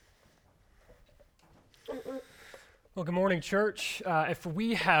Well, good morning, church. If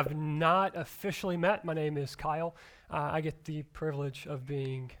we have not officially met, my name is Kyle. I get the privilege of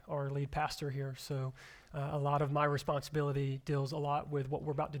being our lead pastor here, so a lot of my responsibility deals a lot with what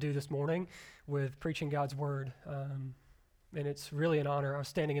we're about to do this morning with preaching God's Word. And it's really an honor. I was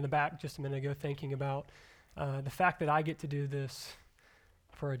standing in the back just a minute ago thinking about the fact that I get to do this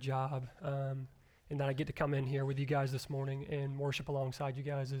for a job and that I get to come in here with you guys this morning and worship alongside you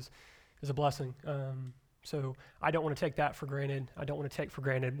guys is a blessing. So I don't want to take that for granted. I don't want to take for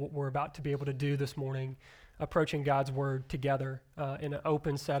granted what we're about to be able to do this morning, approaching God's Word together in an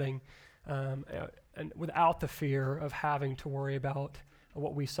open setting and without the fear of having to worry about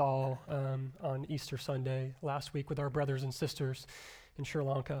what we saw on Easter Sunday last week with our brothers and sisters in Sri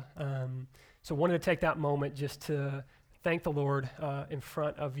Lanka. So wanted to take that moment just to thank the Lord in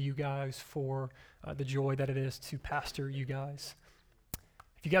front of you guys for the joy that it is to pastor you guys.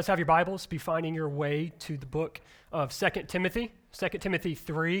 If you guys have your Bibles, be finding your way to the book of 2 Timothy, 2 Timothy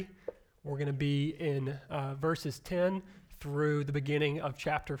 3. We're going to be in verses 10 through the beginning of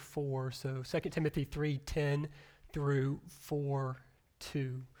chapter 4. So 2 Timothy 3:10 through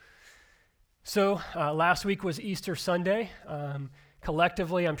 4:2. So last week was Easter Sunday.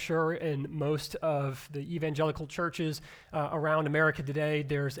 Collectively, I'm sure in most of the evangelical churches around America today,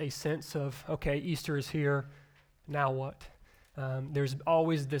 there's a sense of, okay, Easter is here, now what? There's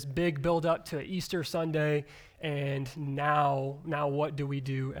always this big build-up to Easter Sunday, and now what do we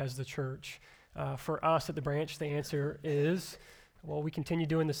do as the church? For us at the branch, the answer is, well, we continue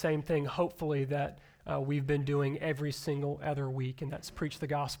doing the same thing, hopefully, that we've been doing every single other week, and that's preach the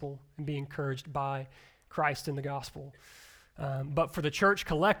gospel and be encouraged by Christ in the gospel. But for the church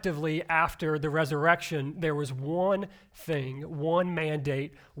collectively, after the resurrection, there was one thing, one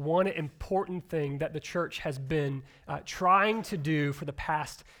mandate, one important thing that the church has been trying to do for the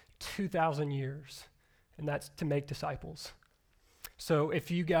past 2,000 years, and that's to make disciples. So if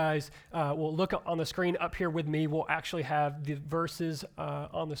you guys will look on the screen up here with me, we'll actually have the verses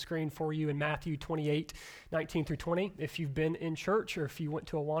on the screen for you in Matthew 28:19 through 20. If you've been in church or if you went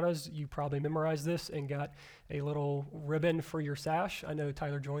to Awana's, you probably memorized this and got a little ribbon for your sash. I know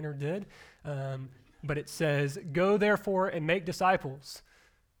Tyler Joyner did. But it says, "Go therefore and make disciples,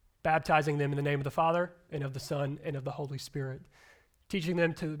 baptizing them in the name of the Father and of the Son and of the Holy Spirit, teaching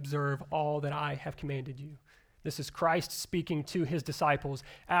them to observe all that I have commanded you." This is Christ speaking to his disciples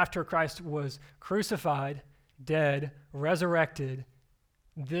after Christ was crucified, dead, resurrected.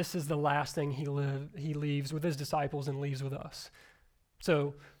 This is the last thing he leaves with his disciples and leaves with us.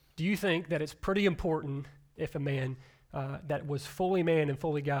 So do you think that it's pretty important if a man that was fully man and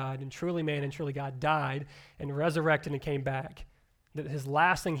fully God and truly man and truly God died and resurrected and came back, that his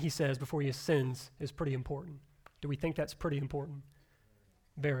last thing he says before he ascends is pretty important? Do we think that's pretty important?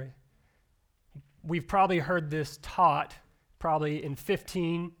 Very. We've probably heard this taught probably in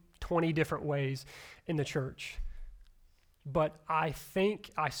 15, 20 different ways in the church. But I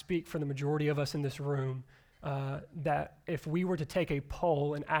think I speak for the majority of us in this room that if we were to take a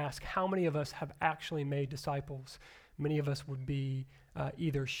poll and ask how many of us have actually made disciples, many of us would be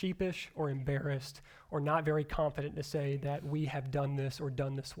either sheepish or embarrassed or not very confident to say that we have done this or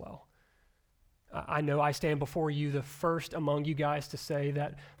done this well. I know I stand before you, the first among you guys, to say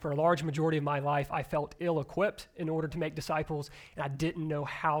that for a large majority of my life, I felt ill-equipped in order to make disciples, and I didn't know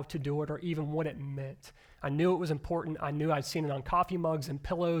how to do it or even what it meant. I knew it was important. I knew I'd seen it on coffee mugs and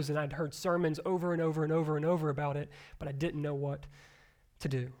pillows, and I'd heard sermons over and over and over and over about it, but I didn't know what to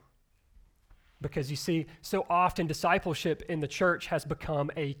do. Because you see, so often discipleship in the church has become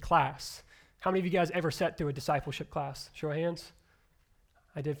a class. How many of you guys ever sat through a discipleship class? Show of hands.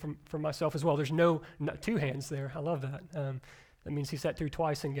 I did for myself as well. There's no two hands there. I love that. That means he sat through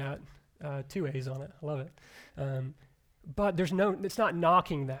twice and got 2 A's on it. I love it. But it's not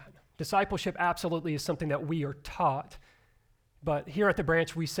knocking that. Discipleship absolutely is something that we are taught. But here at the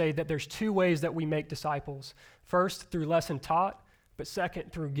branch, we say that there's 2 ways that we make disciples. First, through lesson taught, but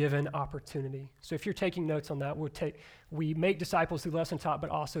second, through given opportunity. So if you're taking notes on that, we make disciples through lesson taught, but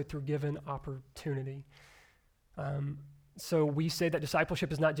also through given opportunity. So we say that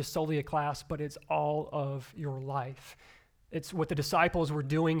discipleship is not just solely a class, but it's all of your life. It's what the disciples were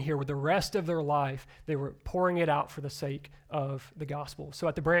doing here with the rest of their life. They were pouring it out for the sake of the gospel. So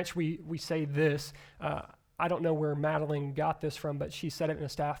at the branch, we say this. I don't know where Madeline got this from, but she said it in a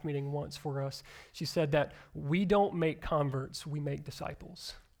staff meeting once for us. She said that we don't make converts, we make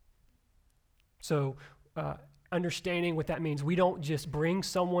disciples. So understanding what that means, we don't just bring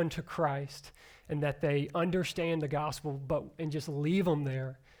someone to Christ and that they understand the gospel and just leave them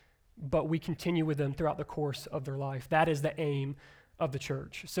there, but we continue with them throughout the course of their life. That is the aim of the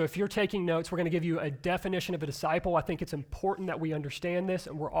church. So if you're taking notes, we're going to give you a definition of a disciple. I think it's important that we understand this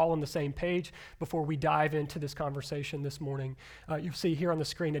and we're all on the same page before we dive into this conversation this morning. You'll see here on the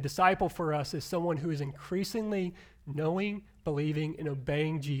screen, a disciple for us is someone who is increasingly knowing, believing, and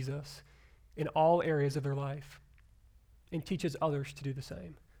obeying Jesus in all areas of their life and teaches others to do the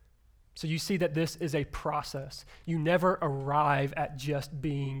same. So you see that this is a process. You never arrive at just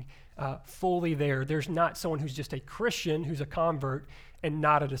being fully there. There's not someone who's just a Christian, who's a convert, and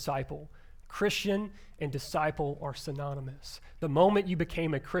not a disciple. Christian and disciple are synonymous. The moment you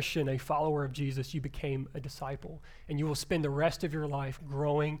became a Christian, a follower of Jesus, you became a disciple. And you will spend the rest of your life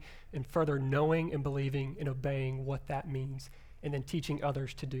growing and further knowing and believing and obeying what that means, and then teaching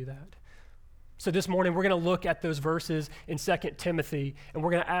others to do that. So this morning, we're going to look at those verses in 2 Timothy, and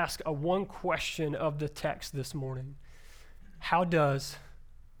we're going to ask one question of the text this morning. How does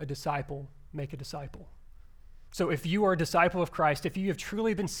a disciple make a disciple? So if you are a disciple of Christ, if you have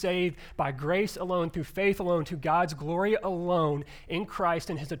truly been saved by grace alone, through faith alone, to God's glory alone, in Christ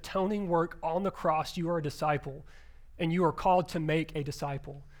and his atoning work on the cross, you are a disciple, and you are called to make a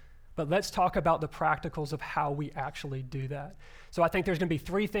disciple. But let's talk about the practicals of how we actually do that. So I think there's going to be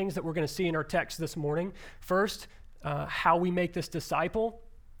three things that we're going to see in our text this morning. First, how we make this disciple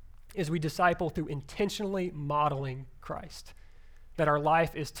is we disciple through intentionally modeling Christ. That our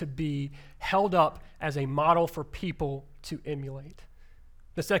life is to be held up as a model for people to emulate.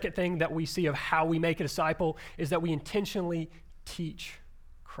 The second thing that we see of how we make a disciple is that we intentionally teach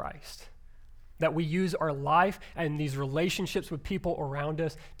Christ. That we use our life and these relationships with people around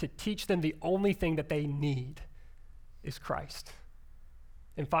us to teach them the only thing that they need is Christ.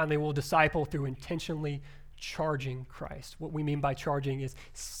 And finally, we'll disciple through intentionally charging Christ. What we mean by charging is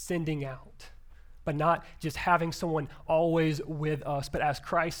sending out, but not just having someone always with us, but as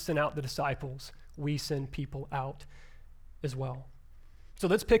Christ sent out the disciples, we send people out as well. So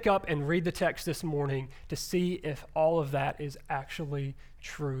let's pick up and read the text this morning to see if all of that is actually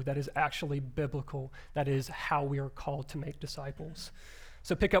true, that is actually biblical, that is how we are called to make disciples.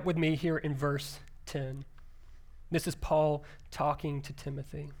 So pick up with me here in verse 10. This is Paul talking to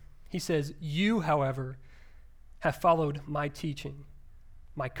Timothy. He says, "You, however, have followed my teaching,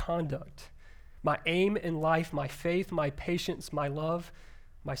 my conduct, my aim in life, my faith, my patience, my love,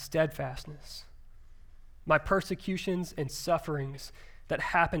 my steadfastness, my persecutions and sufferings that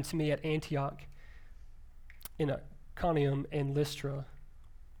happened to me at Antioch, in Iconium and Lystra,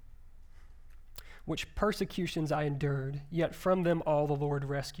 which persecutions I endured, yet from them all the Lord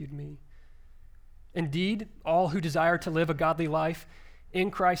rescued me. Indeed, all who desire to live a godly life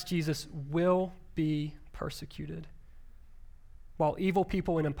in Christ Jesus will be persecuted, while evil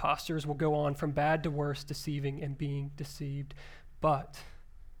people and impostors will go on from bad to worse, deceiving and being deceived. But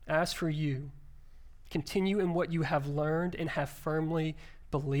as for you, continue in what you have learned and have firmly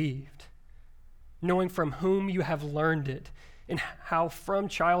believed, knowing from whom you have learned it, and how from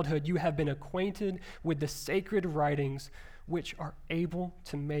childhood you have been acquainted with the sacred writings, which are able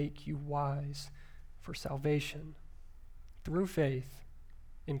to make you wise for salvation through faith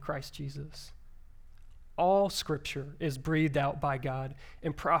in Christ Jesus. All Scripture is breathed out by God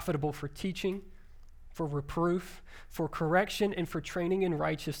and profitable for teaching, for reproof, for correction, and for training in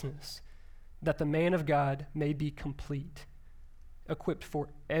righteousness, that the man of God may be complete, equipped for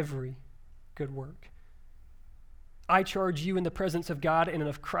every good work. I charge you in the presence of God and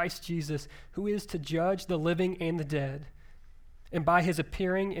of Christ Jesus, who is to judge the living and the dead, and by his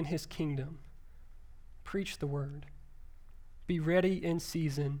appearing in his kingdom, preach the word. Be ready in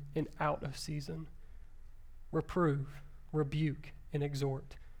season and out of season. Reprove, rebuke, and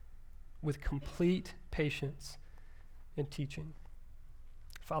exhort with complete patience and teaching."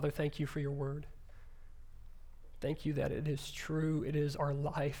 Father, thank you for your word. Thank you that it is true. It is our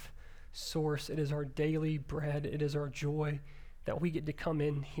life source. It is our daily bread. It is our joy that we get to come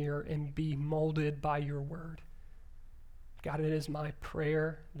in here and be molded by your word. God, it is my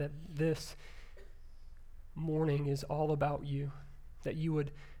prayer that this morning is all about you, that you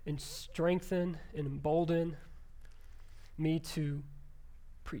would strengthen and embolden me to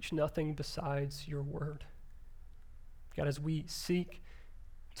preach nothing besides your word. God, as we seek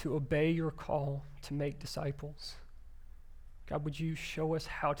to obey your call to make disciples, God, would you show us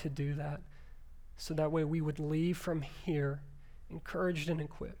how to do that so that way we would leave from here encouraged and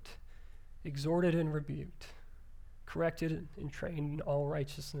equipped, exhorted and rebuked, corrected and trained in all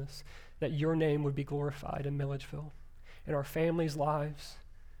righteousness, that your name would be glorified in Milledgeville, in our families' lives,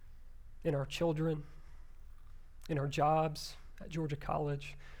 in our children, in our jobs at Georgia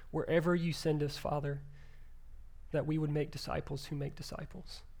College, wherever you send us, Father, that we would make disciples who make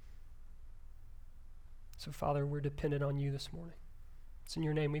disciples. So, Father, we're dependent on you this morning. It's in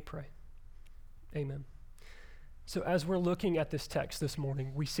your name we pray. Amen. So as we're looking at this text this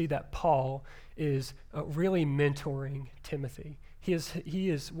morning, we see that Paul is really mentoring Timothy. He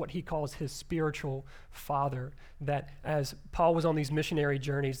is what he calls his spiritual father, that as Paul was on these missionary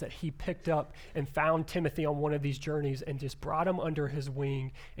journeys, that he picked up and found Timothy on one of these journeys and just brought him under his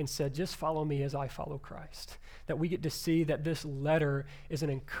wing and said, just follow me as I follow Christ. That we get to see that this letter is an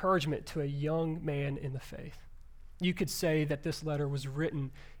encouragement to a young man in the faith. You could say that this letter was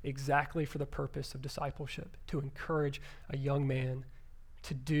written exactly for the purpose of discipleship, to encourage a young man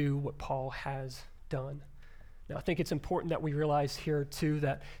to do what Paul has done. Now, I think it's important that we realize here, too,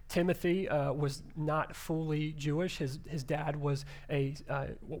 that Timothy was not fully Jewish. His dad was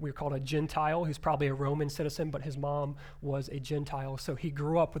what we call a Gentile. He's probably a Roman citizen, but his mom was a Gentile. So he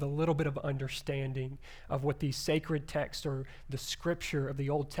grew up with a little bit of understanding of what the sacred text or the scripture of the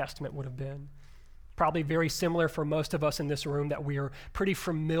Old Testament would have been. Probably very similar for most of us in this room, that we are pretty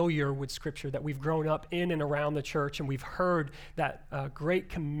familiar with Scripture, that we've grown up in and around the church, and we've heard that Great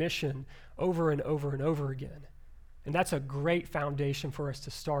Commission over and over and over again. And that's a great foundation for us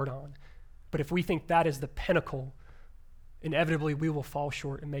to start on. But if we think that is the pinnacle, inevitably we will fall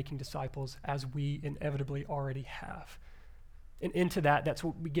short in making disciples, as we inevitably already have. And into that's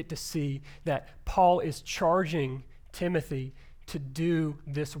what we get to see, that Paul is charging Timothy to do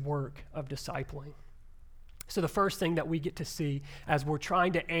this work of discipling. So the first thing that we get to see as we're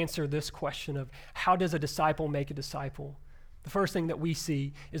trying to answer this question of how does a disciple make a disciple, the first thing that we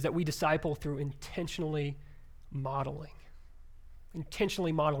see is that we disciple through intentionally modeling.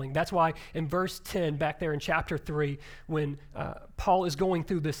 Intentionally modeling. That's why in verse 10, back there in chapter 3, when Paul is going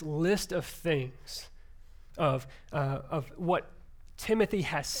through this list of things of what Timothy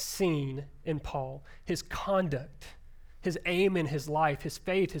has seen in Paul, his conduct, his aim in his life, his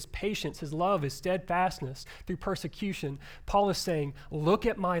faith, his patience, his love, his steadfastness through persecution, Paul is saying, look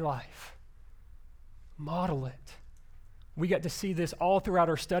at my life. Model it. We got to see this all throughout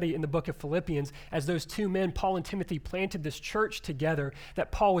our study in the book of Philippians as those two men, Paul and Timothy, planted this church together,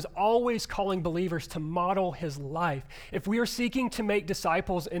 that Paul was always calling believers to model his life. If we are seeking to make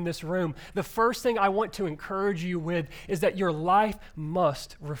disciples in this room, the first thing I want to encourage you with is that your life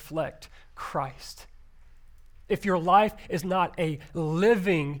must reflect Christ. If your life is not a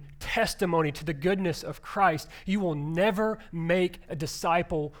living testimony to the goodness of Christ, you will never make a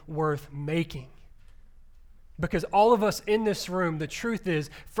disciple worth making. Because all of us in this room, the truth is,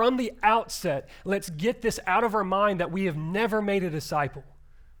 from the outset, let's get this out of our mind that we have never made a disciple.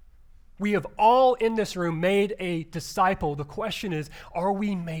 We have all in this room made a disciple. The question is, are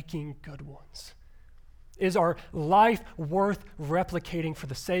we making good ones? Is our life worth replicating for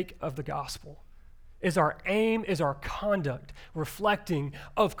the sake of the gospel? Is our aim, is our conduct reflecting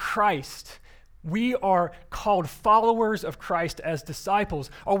of Christ? We are called followers of Christ as disciples.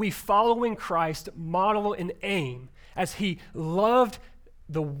 Are we following Christ, model and aim, as he loved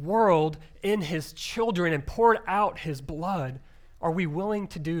the world in his children and poured out his blood? Are we willing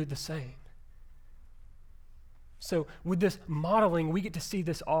to do the same? So with this modeling, we get to see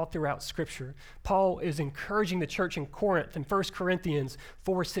this all throughout Scripture. Paul is encouraging the church in Corinth in 1 Corinthians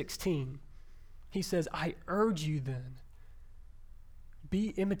 4:16. He says, I urge you then,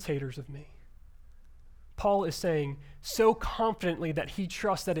 be imitators of me. Paul is saying so confidently that he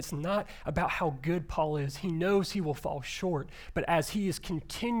trusts that it's not about how good Paul is. He knows he will fall short, but as he is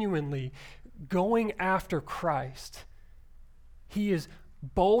continually going after Christ, he is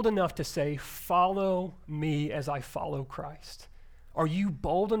bold enough to say, follow me as I follow Christ. Are you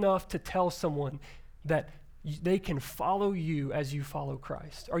bold enough to tell someone that they can follow you as you follow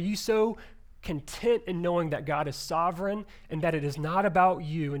Christ? Are you so content in knowing that God is sovereign and that it is not about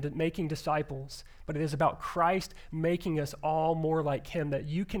you and making disciples, but it is about Christ making us all more like him, that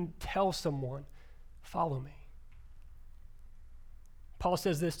you can tell someone, follow me? Paul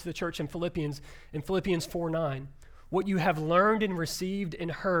says this to the church in Philippians 4:9. What you have learned and received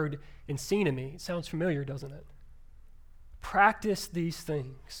and heard and seen in me. It sounds familiar, doesn't it? Practice these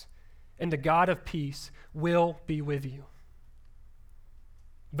things, and the God of peace will be with you.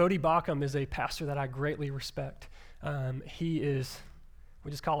 Bodhi Bacham is a pastor that I greatly respect. We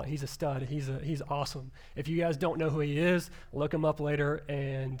just call it, he's a stud. He's awesome. If you guys don't know who he is, look him up later,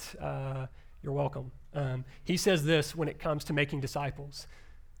 and you're welcome. He says this when it comes to making disciples.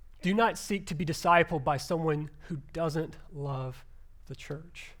 Do not seek to be discipled by someone who doesn't love the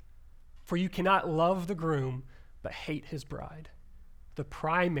church. For you cannot love the groom but hate his bride, the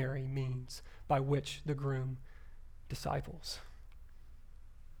primary means by which the groom disciples.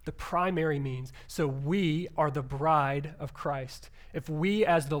 The primary means. So we are the bride of Christ. If we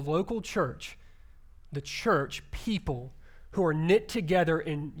as the local church, the church people, who are knit together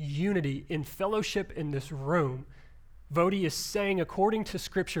in unity, in fellowship in this room, Vodi is saying, according to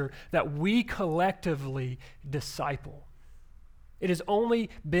Scripture, that we collectively disciple. It has only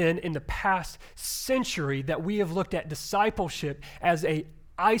been in the past century that we have looked at discipleship as a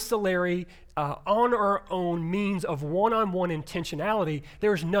isolatory, on our own means of one-on-one intentionality.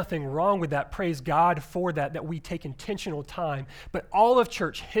 There's nothing wrong with that. Praise God for that we take intentional time. But all of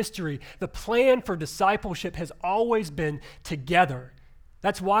church history, the plan for discipleship has always been together.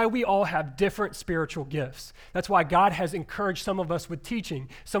 That's why we all have different spiritual gifts. That's why God has encouraged some of us with teaching,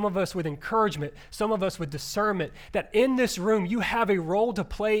 some of us with encouragement, some of us with discernment, that in this room you have a role to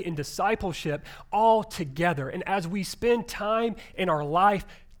play in discipleship all together. And as we spend time in our life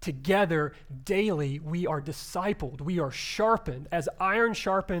together daily, we are discipled, we are sharpened. As iron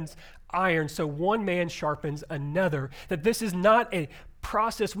sharpens iron, so one man sharpens another. That this is not a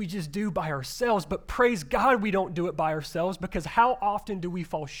process we just do by ourselves, but praise God we don't do it by ourselves, because how often do we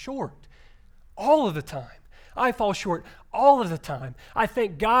fall short? All of the time. I fall short all of the time. I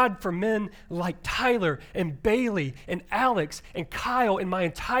thank God for men like Tyler and Bailey and Alex and Kyle and my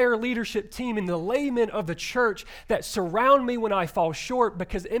entire leadership team and the laymen of the church that surround me when I fall short,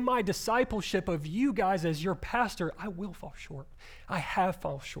 because in my discipleship of you guys as your pastor, I will fall short. I have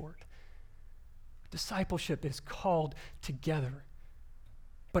fallen short. Discipleship is called together.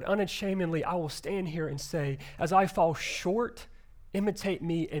 But unashamedly, I will stand here and say, as I fall short, imitate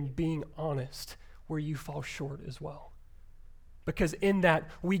me in being honest where you fall short as well. Because in that,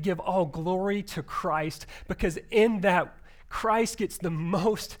 we give all glory to Christ, because in that, Christ gets the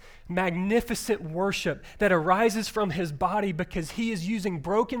most magnificent worship that arises from his body, because he is using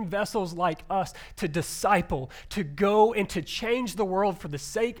broken vessels like us to disciple, to go and to change the world for the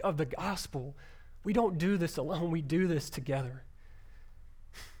sake of the gospel. We don't do this alone, we do this together.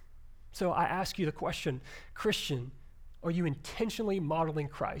 So I ask you the question, Christian, are you intentionally modeling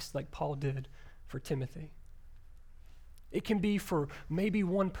Christ like Paul did for Timothy? It can be for maybe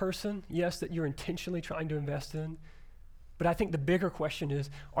one person, yes, that you're intentionally trying to invest in. But I think the bigger question is,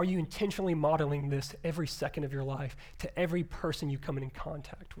 are you intentionally modeling this every second of your life to every person you come in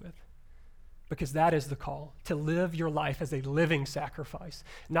contact with? Because that is the call, to live your life as a living sacrifice,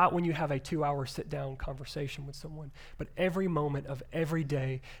 not when you have a 2-hour sit-down conversation with someone, but every moment of every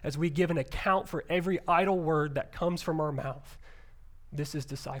day as we give an account for every idle word that comes from our mouth. This is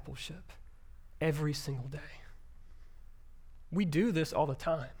discipleship every single day. We do this all the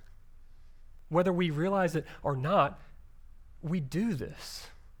time. Whether we realize it or not, we do this.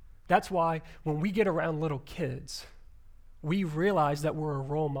 That's why when we get around little kids, we realize that we're a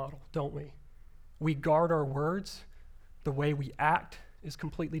role model, don't we? We guard our words. The way we act is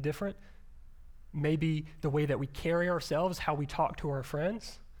completely different. Maybe the way that we carry ourselves, how we talk to our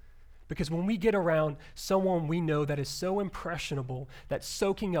friends. Because when we get around someone we know that is so impressionable, that's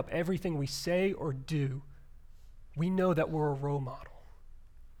soaking up everything we say or do, we know that we're a role model.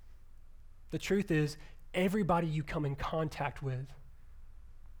 The truth is, everybody you come in contact with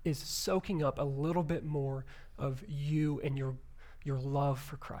is soaking up a little bit more of you and your love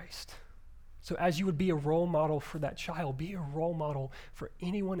for Christ. So as you would be a role model for that child, be a role model for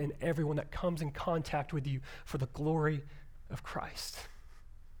anyone and everyone that comes in contact with you for the glory of Christ.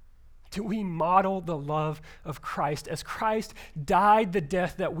 Do we model the love of Christ as Christ died the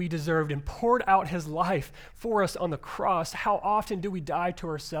death that we deserved and poured out his life for us on the cross? How often do we die to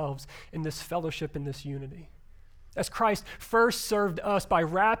ourselves in this fellowship, in this unity? As Christ first served us by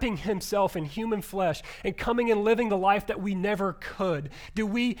wrapping himself in human flesh and coming and living the life that we never could, do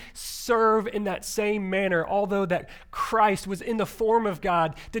we serve in that same manner, although that Christ was in the form of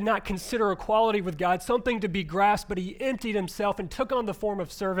God, did not consider equality with God something to be grasped, but he emptied himself and took on the form of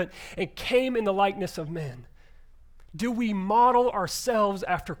servant and came in the likeness of men? Do we model ourselves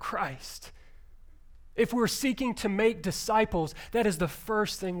after Christ? If we're seeking to make disciples, that is the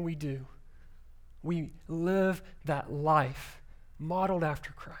first thing we do. We live that life modeled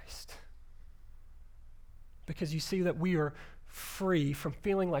after Christ. Because you see that we are free from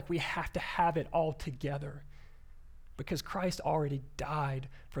feeling like we have to have it all together. Because Christ already died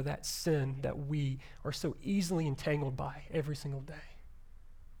for that sin that we are so easily entangled by every single day.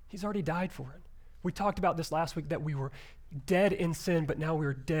 He's already died for it. We talked about this last week, that we were dead in sin, but now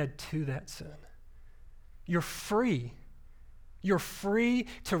we're dead to that sin. You're free. You're free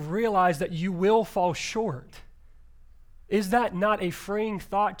to realize that you will fall short. Is that not a freeing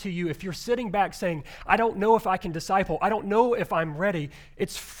thought to you if you're sitting back saying, I don't know if I can disciple, I don't know if I'm ready?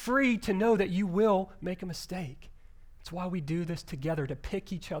 It's free to know that you will make a mistake. It's why we do this together, to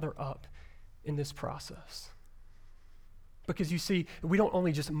pick each other up in this process. Because you see, we don't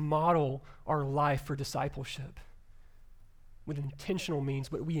only just model our life for discipleship, with intentional means,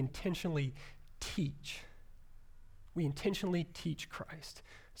 but we intentionally teach. We intentionally teach Christ.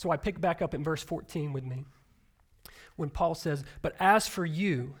 So I pick back up in verse 14 with me when Paul says, "But as for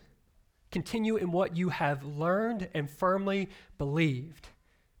you, continue in what you have learned and firmly believed."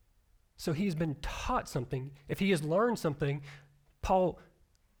 So he's been taught something. If he has learned something, Paul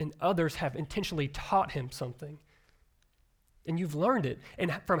and others have intentionally taught him something. And you've learned it.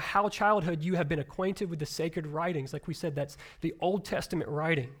 And from how childhood you have been acquainted with the sacred writings, like we said, that's the Old Testament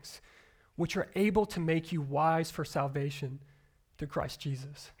writings, which are able to make you wise for salvation through Christ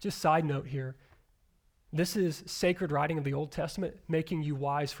Jesus. Just side note here. This is sacred writing of the Old Testament, making you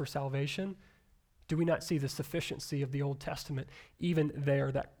wise for salvation. Do we not see the sufficiency of the Old Testament even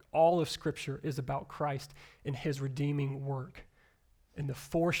there, that all of Scripture is about Christ and his redeeming work and the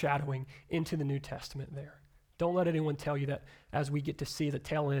foreshadowing into the New Testament there? Don't let anyone tell you that as we get to see the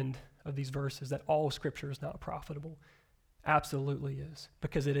tail end of these verses that all of Scripture is not profitable. Absolutely is,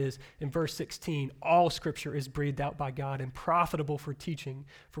 because it is. In verse 16, all Scripture is breathed out by God and profitable for teaching,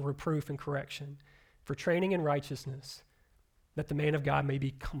 for reproof and correction, for training in righteousness, that the man of God may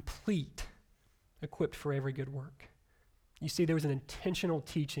be complete, equipped for every good work. You see, there was an intentional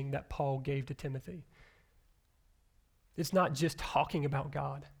teaching that Paul gave to Timothy. It's not just talking about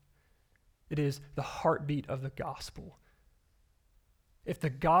God. It is the heartbeat of the gospel. If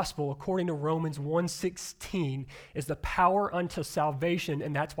the gospel, according to Romans 1:16, is the power unto salvation,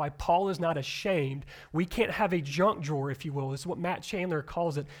 and that's why Paul is not ashamed, we can't have a junk drawer, if you will. This is what Matt Chandler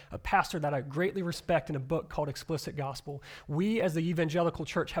calls it, a pastor that I greatly respect, in a book called Explicit Gospel. We as the evangelical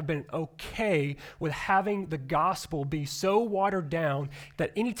church have been okay with having the gospel be so watered down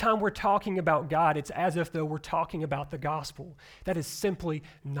that anytime we're talking about God, it's as if though we're talking about the gospel. That is simply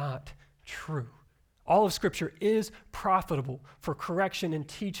not true. All of Scripture is profitable for correction and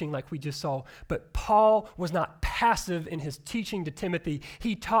teaching, like we just saw. But Paul was not passive in his teaching to Timothy.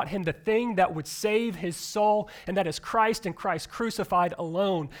 He taught him the thing that would save his soul, and that is Christ and Christ crucified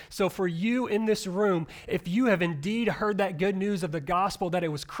alone. So for you in this room, if you have indeed heard that good news of the gospel, that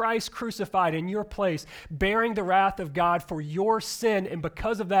it was Christ crucified in your place, bearing the wrath of God for your sin, and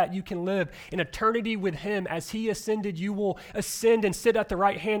because of that you can live in eternity with him. As he ascended, you will ascend and sit at the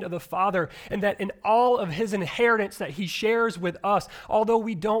right hand of the Father, and that in all of his inheritance that he shares with us, although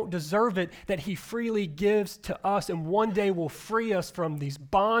we don't deserve it, that he freely gives to us, and one day will free us from these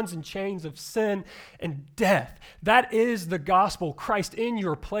bonds and chains of sin and death. That is the gospel, Christ in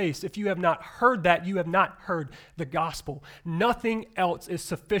your place. If you have not heard that, you have not heard the gospel. Nothing else is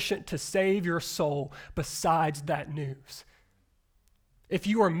sufficient to save your soul besides that news. If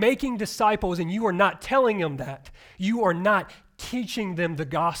you are making disciples and you are not telling them that, you are not teaching them the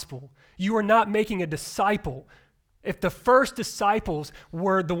gospel. You are not making a disciple. If the first disciples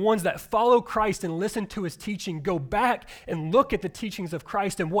were the ones that follow Christ and listen to his teaching, go back and look at the teachings of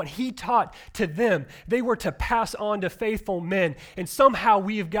Christ and what he taught to them. They were to pass on to faithful men. And somehow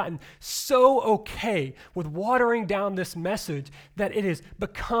we have gotten so okay with watering down this message that it has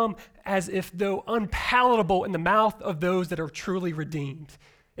become as if though unpalatable in the mouth of those that are truly redeemed.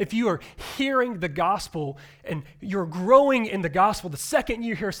 If you are hearing the gospel and you're growing in the gospel, the second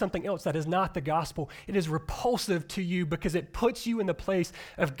you hear something else that is not the gospel, it is repulsive to you because it puts you in the place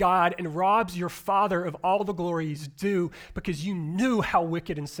of God and robs your Father of all the glory he's due, because you knew how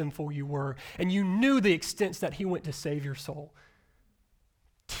wicked and sinful you were, and you knew the extents that he went to save your soul.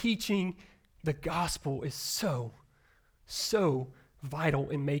 Teaching the gospel is so vital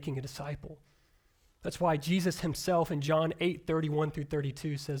in making a disciple. That's why Jesus himself in John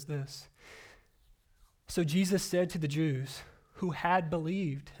 8:31-32 says this. So Jesus said to the Jews who had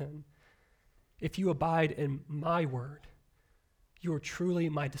believed him, "If you abide in my word, you are truly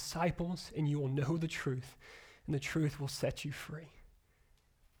my disciples, and you will know the truth, and the truth will set you free."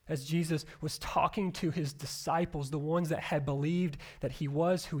 As Jesus was talking to his disciples, the ones that had believed that he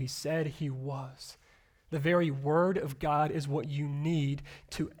was who he said he was, the very word of God is what you need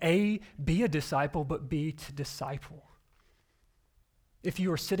to A, be a disciple, but B, to disciple. If you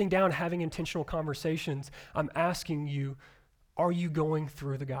are sitting down having intentional conversations, I'm asking you, are you going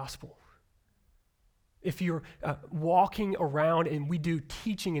through the gospel? If you're walking around, and we do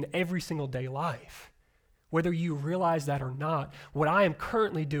teaching in every single day life, whether you realize that or not, what I am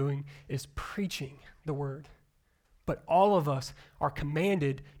currently doing is preaching the word. But all of us are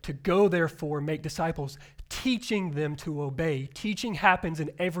commanded to go, therefore, make disciples, teaching them to obey. Teaching happens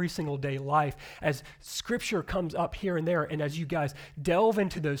in every single day life as Scripture comes up here and there, and as you guys delve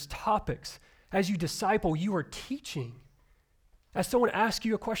into those topics, as you disciple, you are teaching. As someone asks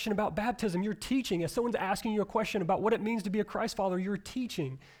you a question about baptism, you're teaching. As someone's asking you a question about what it means to be a Christ follower, you're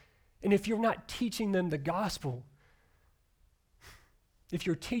teaching. And if you're not teaching them the gospel, If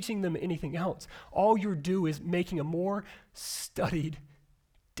you're teaching them anything else, all you're doing is making a more studied,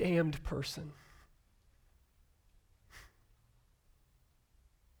 damned person.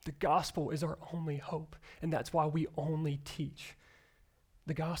 The gospel is our only hope, and that's why we only teach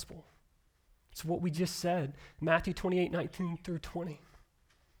the gospel. It's what we just said, Matthew 28:19-20.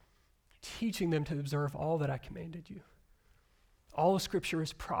 Teaching them to observe all that I commanded you. All of Scripture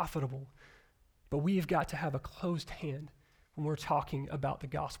is profitable, but we have got to have a closed hand when we're talking about the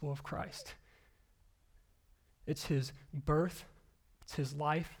gospel of Christ. It's his birth, it's his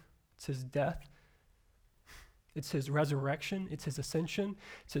life, it's his death, it's his resurrection, it's his ascension,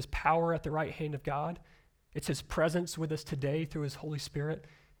 it's his power at the right hand of God, it's his presence with us today through his Holy Spirit,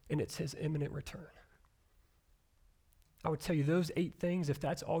 and it's his imminent return. I would tell you those 8 things, if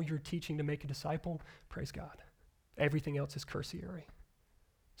that's all you're teaching to make a disciple, praise God. Everything else is cursory.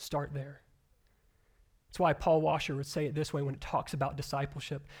 Start there. That's why Paul Washer would say it this way when it talks about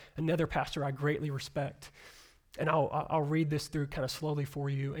discipleship. Another pastor I greatly respect, and I'll read this through kind of slowly for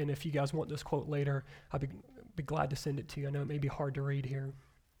you, and if you guys want this quote later, I'll be glad to send it to you. I know it may be hard to read here.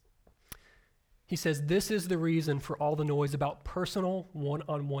 He says, "This is the reason for all the noise about personal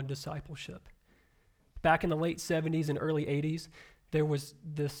one-on-one discipleship. Back in the late 70s and early 80s, there was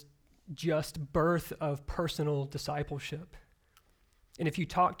this just birth of personal discipleship. And if you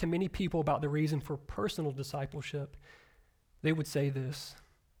talk to many people about the reason for personal discipleship, they would say this: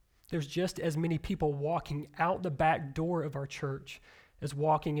 there's just as many people walking out the back door of our church as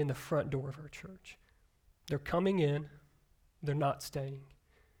walking in the front door of our church. They're coming in, they're not staying.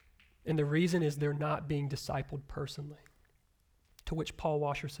 And the reason is they're not being discipled personally." To which Paul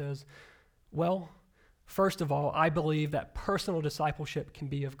Washer says, "Well, first of all, I believe that personal discipleship can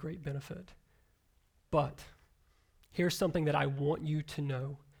be of great benefit. But here's something that I want you to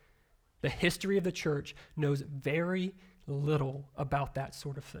know. The history of the church knows very little about that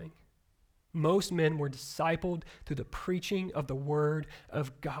sort of thing. Most men were discipled through the preaching of the word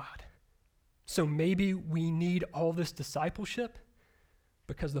of God. So maybe we need all this discipleship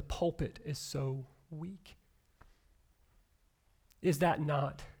because the pulpit is so weak." Is that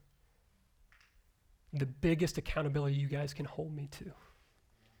not the biggest accountability you guys can hold me to?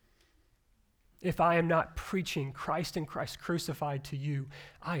 If I am not preaching Christ and Christ crucified to you,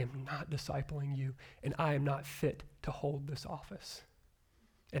 I am not discipling you, and I am not fit to hold this office.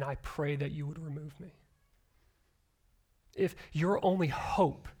 And I pray that you would remove me. If your only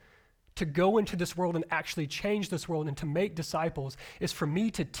hope to go into this world and actually change this world and to make disciples is for me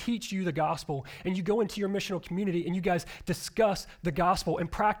to teach you the gospel, and you go into your missional community and you guys discuss the gospel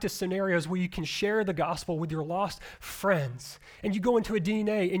and practice scenarios where you can share the gospel with your lost friends, and you go into a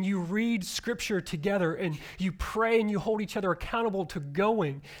DNA and you read scripture together and you pray and you hold each other accountable to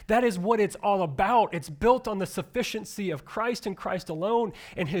going, that is what it's all about. It's built on the sufficiency of Christ and Christ alone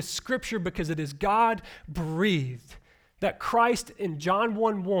and his scripture, because it is God-breathed. That Christ in John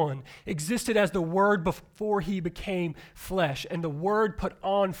 1:1 existed as the Word before he became flesh, and the Word put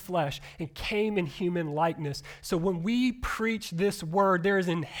on flesh and came in human likeness. So when we preach this word, there is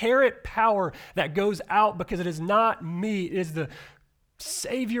inherent power that goes out, because it is not me, it is the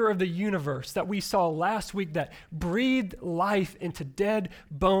Savior of the universe that we saw last week that breathed life into dead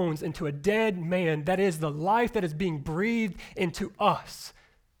bones, into a dead man. That is the life that is being breathed into us.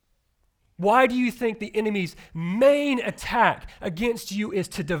 Why do you think the enemy's main attack against you is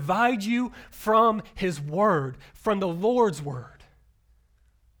to divide you from his word, from the Lord's word?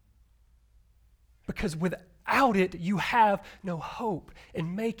 Because without it, you have no hope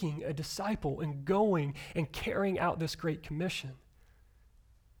in making a disciple and going and carrying out this great commission.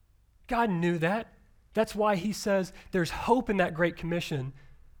 God knew that. That's why he says there's hope in that great commission.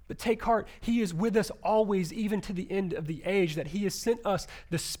 But take heart, he is with us always, even to the end of the age, that he has sent us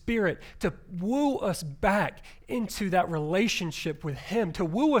the Spirit to woo us back into that relationship with him, to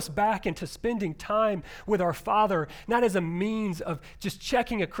woo us back into spending time with our Father, not as a means of just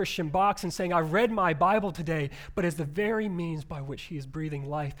checking a Christian box and saying, I read my Bible today, but as the very means by which he is breathing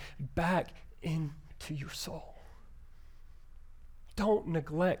life back into your soul. Don't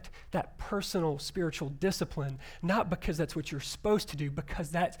neglect that personal spiritual discipline, not because that's what you're supposed to do,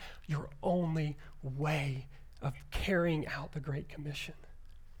 because that's your only way of carrying out the Great Commission.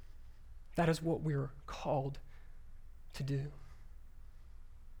 That is what we're called to do.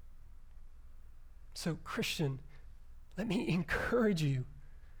 So, Christian, let me encourage you.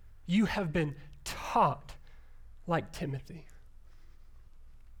 You have been taught like Timothy.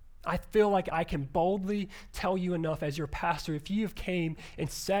 I feel like I can boldly tell you enough as your pastor, if you have came and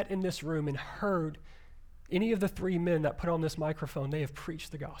sat in this room and heard any of the three men that put on this microphone, they have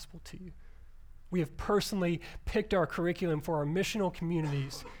preached the gospel to you. We have personally picked our curriculum for our missional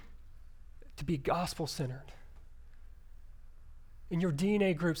communities to be gospel-centered. In your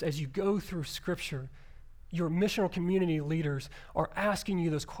DNA groups, as you go through Scripture, your missional community leaders are asking you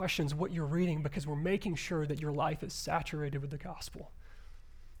those questions, what you're reading, because we're making sure that your life is saturated with the gospel.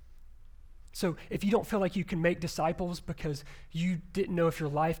 So if you don't feel like you can make disciples because you didn't know if your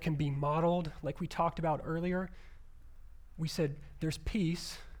life can be modeled, like we talked about earlier, we said there's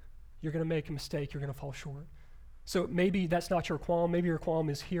peace. You're going to make a mistake. You're going to fall short. So maybe that's not your qualm. Maybe your qualm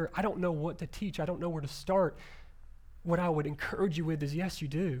is here. I don't know what to teach. I don't know where to start. What I would encourage you with is, yes, you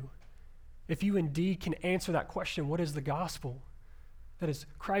do. If you indeed can answer that question, what is the gospel? That is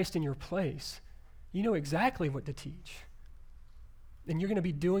Christ in your place. You know exactly what to teach. And you're going to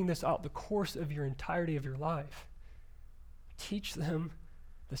be doing this out the course of your entirety of your life. Teach them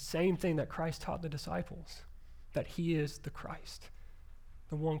the same thing that Christ taught the disciples, that he is the Christ,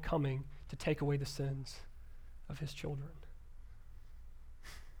 the one coming to take away the sins of his children.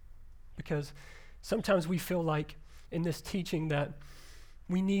 Because sometimes we feel like in this teaching that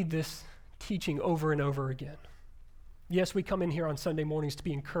we need this teaching over and over again. Yes, we come in here on Sunday mornings to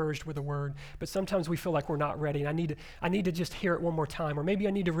be encouraged with the word, but sometimes we feel like we're not ready. And I need to just hear it one more time, or maybe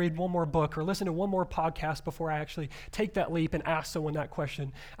I need to read one more book or listen to one more podcast before I actually take that leap and ask someone that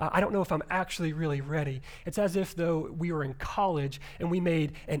question. I don't know if I'm actually really ready. It's as if though we were in college and we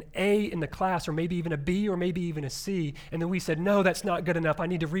made an A in the class, or maybe even a B, or maybe even a C, and then we said, no, that's not good enough. I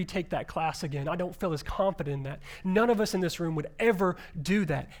need to retake that class again. I don't feel as confident in that. None of us in this room would ever do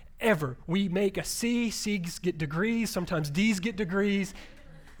that. Ever. We make a C, C's get degrees, sometimes D's get degrees.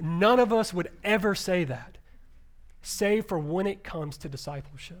 None of us would ever say that, save for when it comes to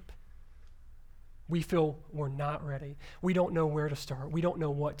discipleship. We feel we're not ready. We don't know where to start. We don't know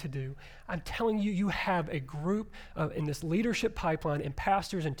what to do. I'm telling you, you have a group in this leadership pipeline and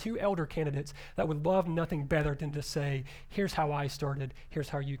pastors and 2 elder candidates that would love nothing better than to say, here's how I started, here's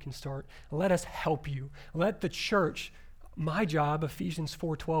how you can start. Let us help you. Let the church. My job, Ephesians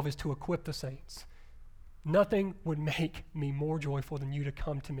 4:12, is to equip the saints. Nothing would make me more joyful than you to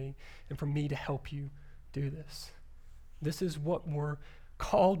come to me and for me to help you do this. This is what we're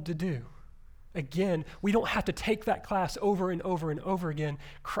called to do. Again, we don't have to take that class over and over and over again.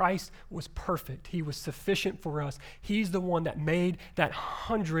 Christ was perfect. He was sufficient for us. He's the one that made that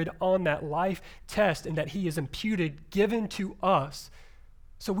 100 on that life test, and that he is imputed, given to us.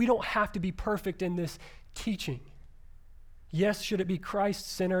 So we don't have to be perfect in this teaching. Yes, should it be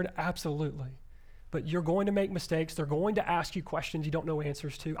Christ-centered? Absolutely. But you're going to make mistakes. They're going to ask you questions you don't know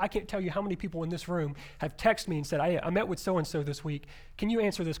answers to. I can't tell you how many people in this room have texted me and said, I met with so-and-so this week. Can you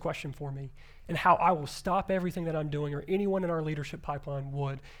answer this question for me? And how I will stop everything that I'm doing, or anyone in our leadership pipeline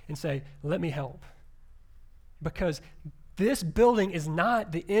would, and say, let me help. Because this building is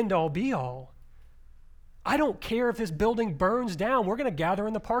not the end-all, be-all. I don't care if this building burns down. We're going to gather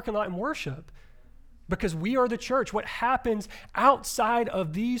in the parking lot and worship. Because we are the church. What happens outside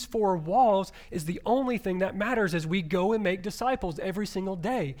of these 4 walls is the only thing that matters as we go and make disciples every single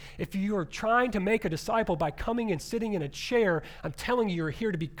day. If you are trying to make a disciple by coming and sitting in a chair, I'm telling you, you're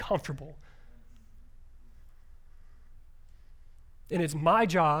here to be comfortable. And it's my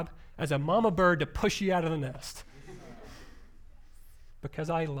job as a mama bird to push you out of the nest. Because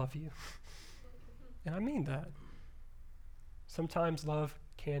I love you. And I mean that. Sometimes love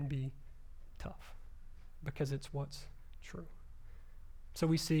can be tough, because it's what's true. So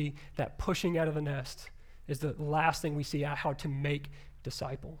we see that pushing out of the nest is the last thing we see how to make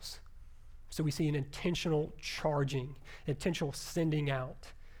disciples. So we see an intentional charging, intentional sending out.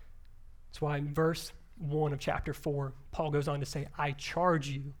 That's why in verse 1 of chapter 4, Paul goes on to say, I charge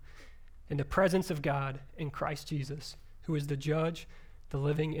you in the presence of God in Christ Jesus, who is the judge, the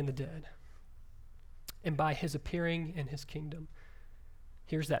living and the dead, and by his appearing in his kingdom.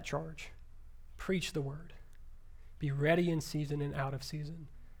 Here's that charge. Preach the word. Be ready in season and out of season.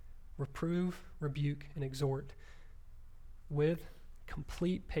 Reprove, rebuke, and exhort with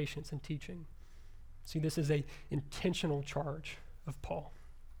complete patience and teaching. See, this is an intentional charge of Paul.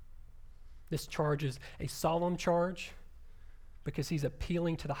 This charge is a solemn charge because he's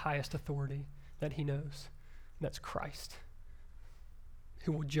appealing to the highest authority that he knows, and that's Christ,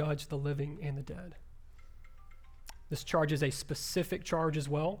 who will judge the living and the dead. This charge is a specific charge as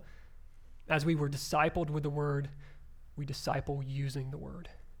well. As we were discipled with the word, we disciple using the word.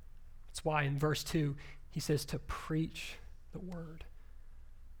 That's why in verse 2, he says to preach the word.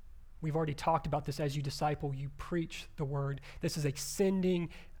 We've already talked about this. As you disciple, you preach the word. This is a sending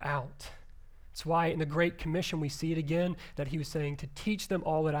out. That's why in the Great Commission we see it again, that he was saying to teach them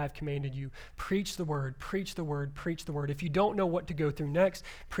all that I have commanded you. Preach the word, preach the word, preach the word. If you don't know what to go through next,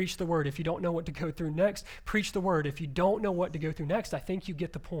 preach the word. If you don't know what to go through next, preach the word. If you don't know what to go through next, I think you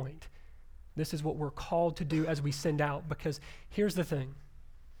get the point. This is what we're called to do as we send out, because here's the thing.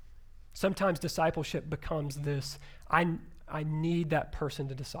 Sometimes discipleship becomes this, I need that person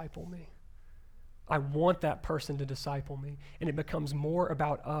to disciple me. I want that person to disciple me. And it becomes more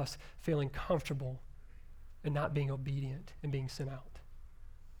about us feeling comfortable and not being obedient and being sent out.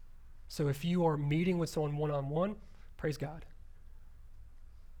 So if you are meeting with someone one-on-one, praise God.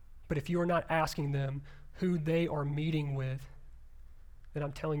 But if you are not asking them who they are meeting with, then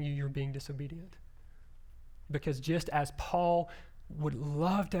I'm telling you, you're being disobedient. Because just as Paul would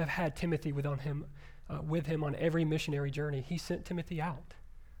love to have had Timothy with him on every missionary journey, he sent Timothy out.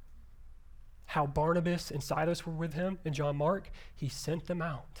 How Barnabas and Silas were with him and John Mark, he sent them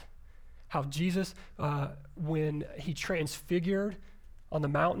out. How Jesus, when he transfigured on the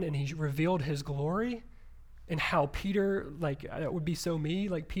mountain and he revealed his glory, and how Peter, that would be so me,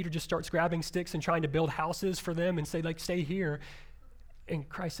 Peter just starts grabbing sticks and trying to build houses for them and say, stay here. And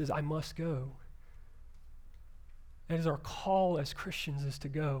Christ says, I must go. That is our call as Christians, is to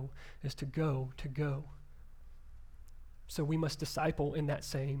go. So we must disciple in that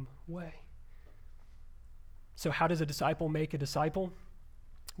same way. So how does a disciple make a disciple?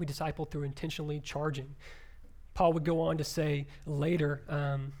 We disciple through intentionally charging. Paul would go on to say later,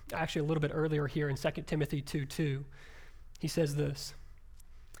 actually a little bit earlier here in 2 Timothy 2:2, he says this,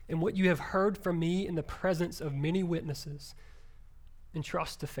 "And what you have heard from me in the presence of many witnesses,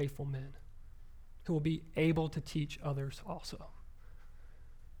 entrust to faithful men who will be able to teach others also."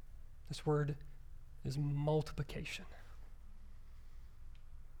 This word is multiplication.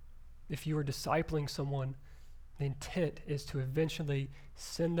 If you are discipling someone, the intent is to eventually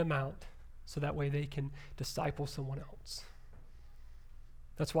send them out so that way they can disciple someone else.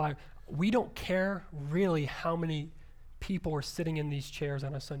 That's why we don't care really how many people are sitting in these chairs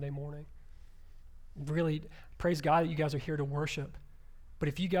on a Sunday morning. Really, praise God that you guys are here to worship. But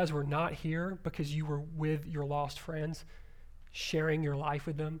if you guys were not here because you were with your lost friends, sharing your life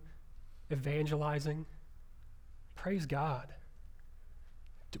with them, evangelizing, praise God.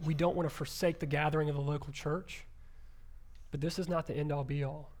 We don't want to forsake the gathering of the local church, but this is not the end-all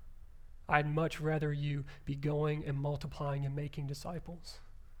be-all. I'd much rather you be going and multiplying and making disciples.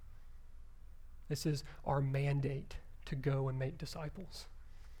 This is our mandate, to go and make disciples.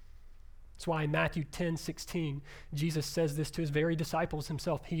 That's why in Matthew 10:16, Jesus says this to his very disciples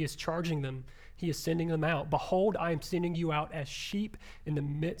himself. He is charging them. He is sending them out. "Behold, I am sending you out as sheep in the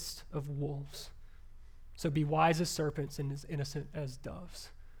midst of wolves. So be wise as serpents and as innocent as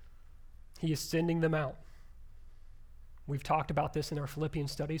doves." He is sending them out. We've talked about this in our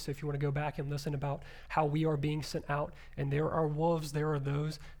Philippians study, so if you want to go back and listen about how we are being sent out, and there are wolves, there are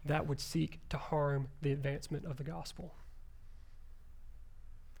those that would seek to harm the advancement of the gospel.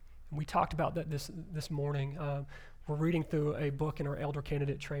 And we talked about that this morning. We're reading through a book in our elder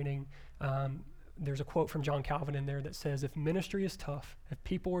candidate training. There's a quote from John Calvin in there that says, if ministry is tough, if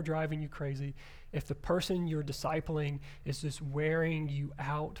people are driving you crazy, if the person you're discipling is just wearing you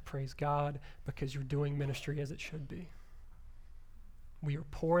out, praise God, because you're doing ministry as it should be. We are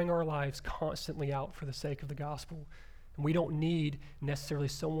pouring our lives constantly out for the sake of the gospel. And we don't need necessarily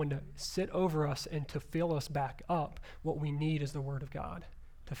someone to sit over us and to fill us back up. What we need is the Word of God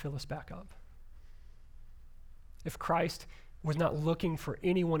to fill us back up. If Christ was not looking for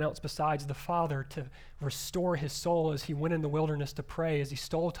anyone else besides the Father to restore his soul as he went in the wilderness to pray, as he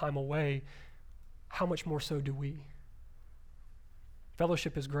stole time away, how much more so do we?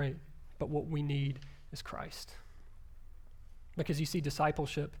 Fellowship is great, but what we need is Christ. Because you see,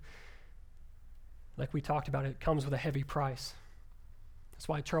 discipleship, like we talked about, it comes with a heavy price. That's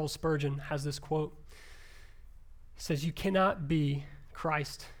why Charles Spurgeon has this quote. He says, "You cannot be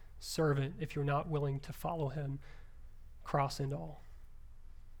Christ's servant if you're not willing to follow him, cross and all."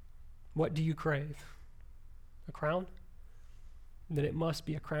 What do you crave? A crown? Then it must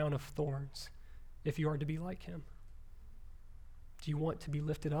be a crown of thorns if you are to be like him. Do you want to be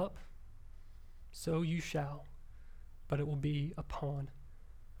lifted up? So you shall, but it will be upon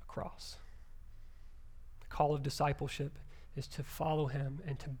a cross. The call of discipleship is to follow him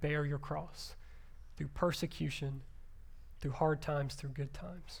and to bear your cross through persecution, through hard times, through good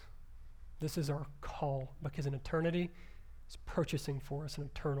times. This is our call, because in eternity, it's purchasing for us an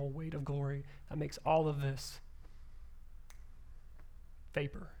eternal weight of glory that makes all of this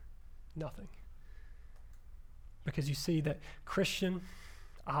vapor, nothing. Because you see that Christian,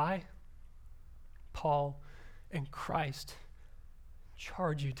 I, Paul, and Christ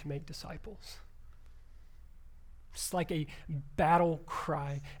charge you to make disciples. It's like a battle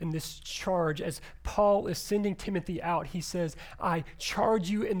cry. And this charge, as Paul is sending Timothy out, he says, I charge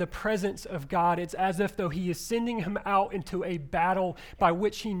you in the presence of God. It's as if though he is sending him out into a battle by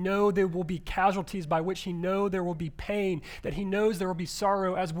which he knows there will be casualties, by which he knows there will be pain, that he knows there will be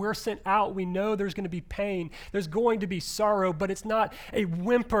sorrow. As we're sent out, we know there's going to be pain. There's going to be sorrow, but it's not a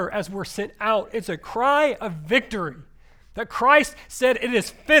whimper as we're sent out. It's a cry of victory. That Christ said it is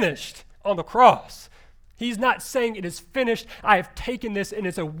finished on the cross. He's not saying it is finished, I have taken this, and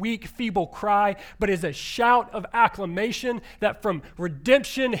it's a weak, feeble cry, but it's a shout of acclamation that from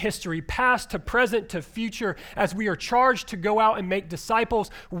redemption, history past to present to future, as we are charged to go out and make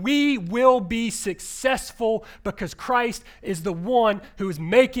disciples, we will be successful because Christ is the one who is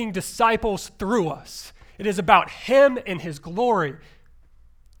making disciples through us. It is about him and his glory.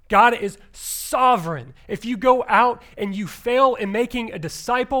 God is sovereign. If you go out and you fail in making a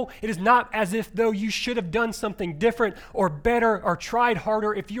disciple, it is not as if though you should have done something different or better or tried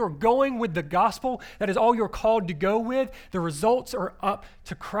harder. If you're going with the gospel, that is all you're called to go with, the results are up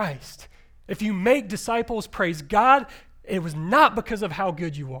to Christ. If you make disciples, praise God, it was not because of how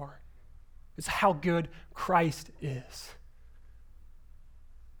good you are. It's how good Christ is.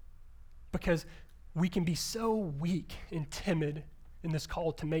 Because we can be so weak and timid in this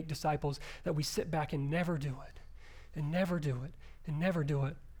call to make disciples that we sit back and never do it, and never do it, and never do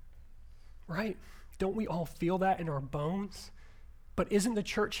it. Right? Don't we all feel that in our bones? But isn't the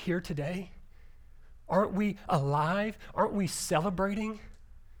church here today? Aren't we alive? Aren't we celebrating?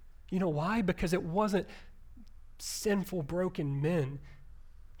 You know why? Because it wasn't sinful, broken men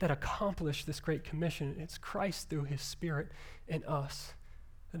that accomplished this great commission. It's Christ through his Spirit in us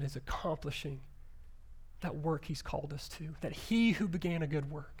that is accomplishing that work he's called us to, that he who began a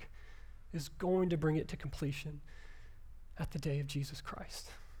good work is going to bring it to completion at the day of Jesus Christ.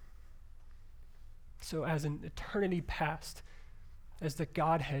 So as an eternity past, as the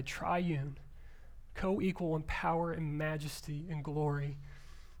Godhead triune, co-equal in power and majesty and glory,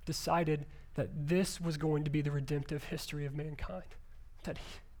 decided that this was going to be the redemptive history of mankind, that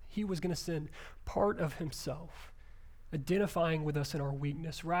he was going to send part of himself, identifying with us in our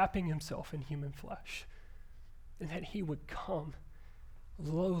weakness, wrapping himself in human flesh, and that he would come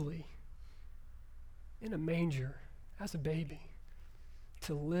lowly in a manger as a baby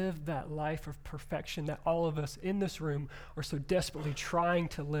to live that life of perfection that all of us in this room are so desperately trying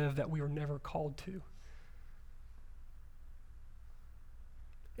to live that we were never called to.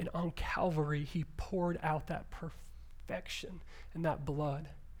 And on Calvary, he poured out that perfection and that blood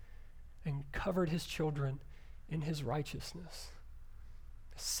and covered his children in his righteousness,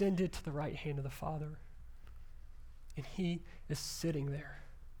 ascended to the right hand of the Father. And he is sitting there,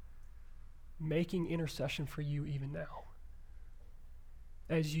 making intercession for you even now.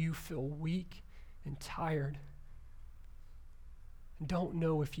 As you feel weak and tired, and don't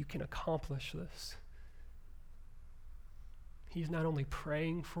know if you can accomplish this, he's not only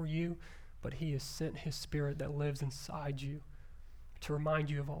praying for you, but he has sent his Spirit that lives inside you to remind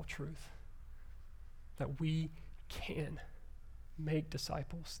you of all truth. That we can make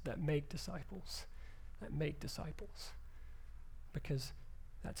disciples, that make disciples, that make disciples, because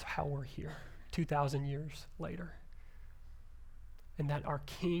that's how we're here 2,000 years later. And that our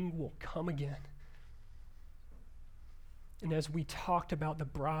King will come again. And as we talked about the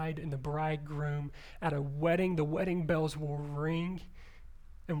bride and the bridegroom, at a wedding, the wedding bells will ring,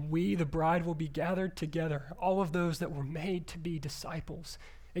 and we, the bride, will be gathered together, all of those that were made to be disciples.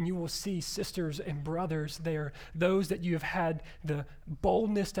 And you will see sisters and brothers there, those that you have had the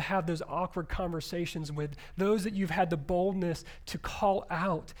boldness to have those awkward conversations with, those that you've had the boldness to call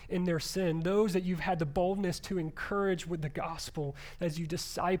out in their sin, those that you've had the boldness to encourage with the gospel as you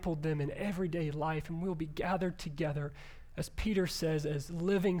discipled them in everyday life. And we'll be gathered together, as Peter says, as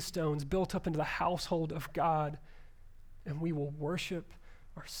living stones built up into the household of God, and we will worship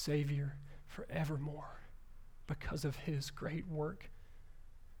our Savior forevermore because of his great work.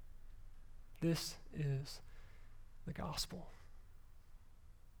 This is the gospel.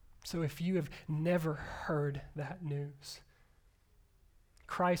 So if you have never heard that news,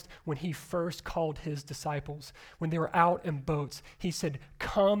 Christ, when he first called his disciples, when they were out in boats, he said,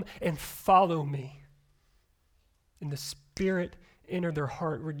 "Come and follow me." And the Spirit entered their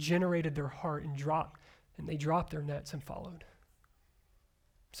heart, regenerated their heart, and they dropped their nets and followed.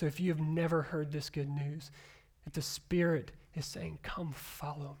 So if you have never heard this good news, if the Spirit is saying, "Come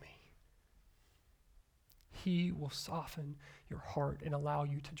follow me," he will soften your heart and allow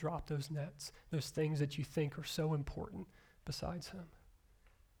you to drop those nets, those things that you think are so important besides him.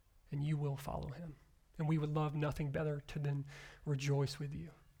 And you will follow him. And we would love nothing better to then rejoice with you.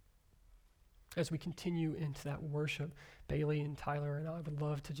 As we continue into that worship, Bailey and Tyler and I would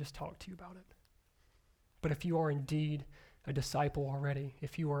love to just talk to you about it. But if you are indeed a disciple already,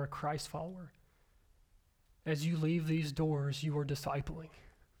 if you are a Christ follower, as you leave these doors, you are discipling.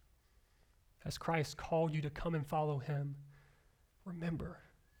 As Christ called you to come and follow him, remember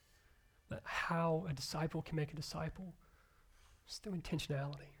that how a disciple can make a disciple is through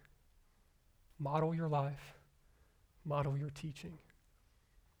intentionality. Model your life, model your teaching,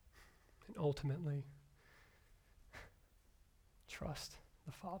 and ultimately, trust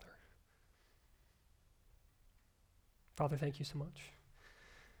the Father. Father, thank you so much.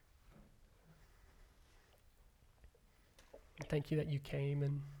 And thank you that you came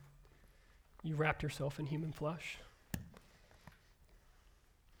and you wrapped yourself in human flesh.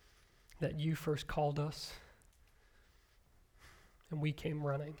 That you first called us and we came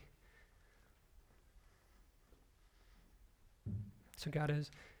running. So God,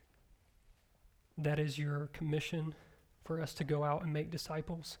 that is your commission for us to go out and make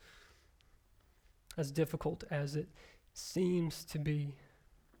disciples. As difficult as it seems to be,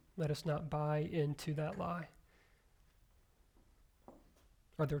 let us not buy into that lie.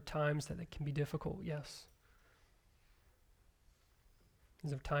 Are there times that it can be difficult? Yes. Is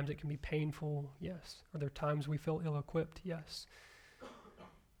there times it can be painful? Yes. Are there times we feel ill-equipped? Yes.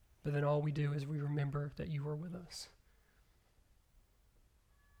 But then all we do is we remember that you are with us.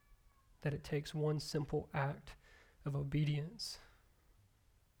 That it takes one simple act of obedience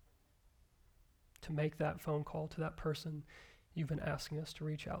to make that phone call to that person you've been asking us to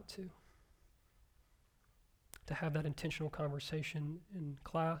reach out to have that intentional conversation in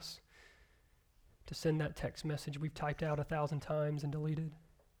class, to send that text message we've typed out 1,000 times and deleted.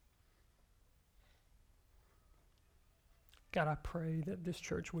 God, I pray that this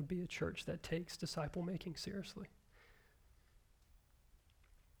church would be a church that takes disciple making seriously.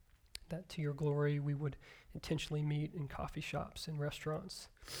 That to your glory we would intentionally meet in coffee shops and restaurants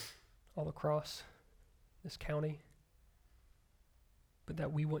all across this county, but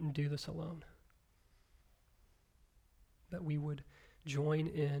that we wouldn't do this alone. That we would join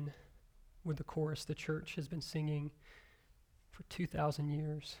in with the chorus the church has been singing for 2,000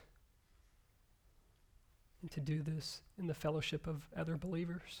 years, and to do this in the fellowship of other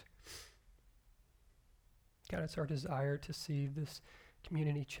believers. God, it's our desire to see this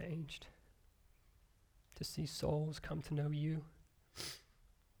community changed, to see souls come to know you,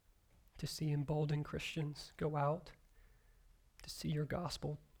 to see emboldened Christians go out, to see your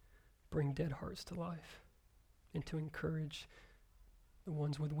gospel bring dead hearts to life, and to encourage the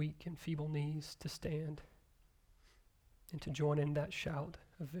ones with weak and feeble knees to stand and to join in that shout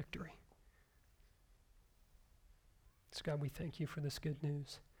of victory. So God, we thank you for this good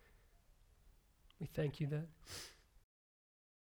news. We thank you that